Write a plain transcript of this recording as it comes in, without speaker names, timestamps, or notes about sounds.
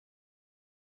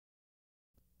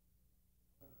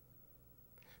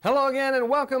Hello again and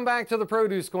welcome back to the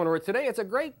Produce Corner. Today it's a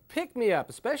great pick-me-up,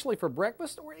 especially for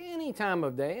breakfast or any time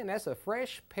of day, and that's a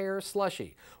fresh pear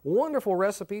slushy. Wonderful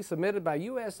recipe submitted by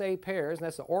USA Pears, and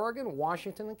that's the Oregon,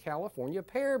 Washington, and California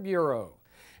Pear Bureau.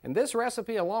 And this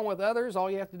recipe, along with others, all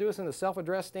you have to do is send a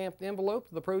self-addressed stamped envelope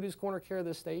to the Produce Corner care of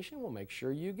this station. We'll make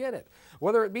sure you get it.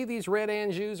 Whether it be these red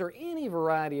Anjous or any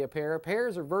variety of pear,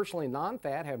 pears are virtually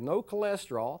non-fat, have no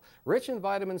cholesterol, rich in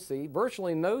vitamin C,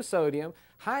 virtually no sodium,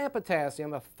 high in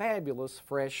potassium, a fabulous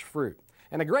fresh fruit,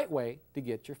 and a great way to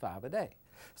get your 5 a day.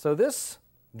 So this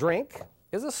drink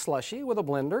is a slushy with a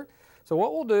blender. So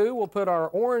what we'll do, we'll put our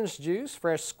orange juice,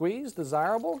 fresh squeezed,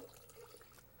 desirable,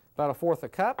 about 1/4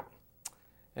 cup.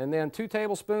 And then 2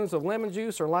 tablespoons of lemon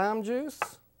juice or lime juice,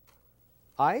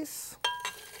 ice,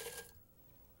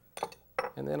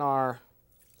 and then our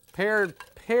pared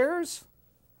pears,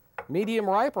 medium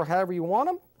ripe or however you want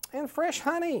them, and fresh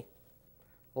honey.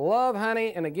 Love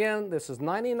honey, and again, this is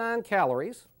 99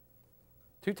 calories,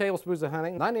 2 tablespoons of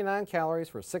honey, 99 calories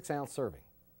for a 6-ounce serving.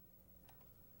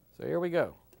 So here we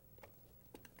go.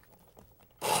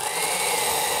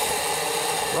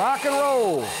 Rock and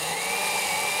roll.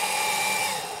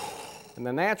 And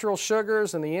the natural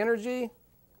sugars and the energy.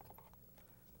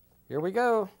 Here we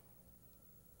go.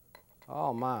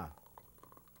 Oh my.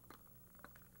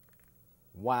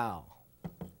 Wow.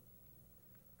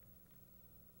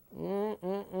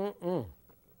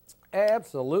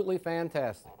 Absolutely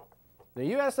fantastic. The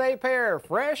USA Pear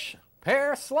Fresh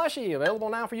Pear Slushy, available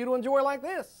now for you to enjoy like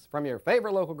this from your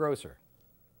favorite local grocer.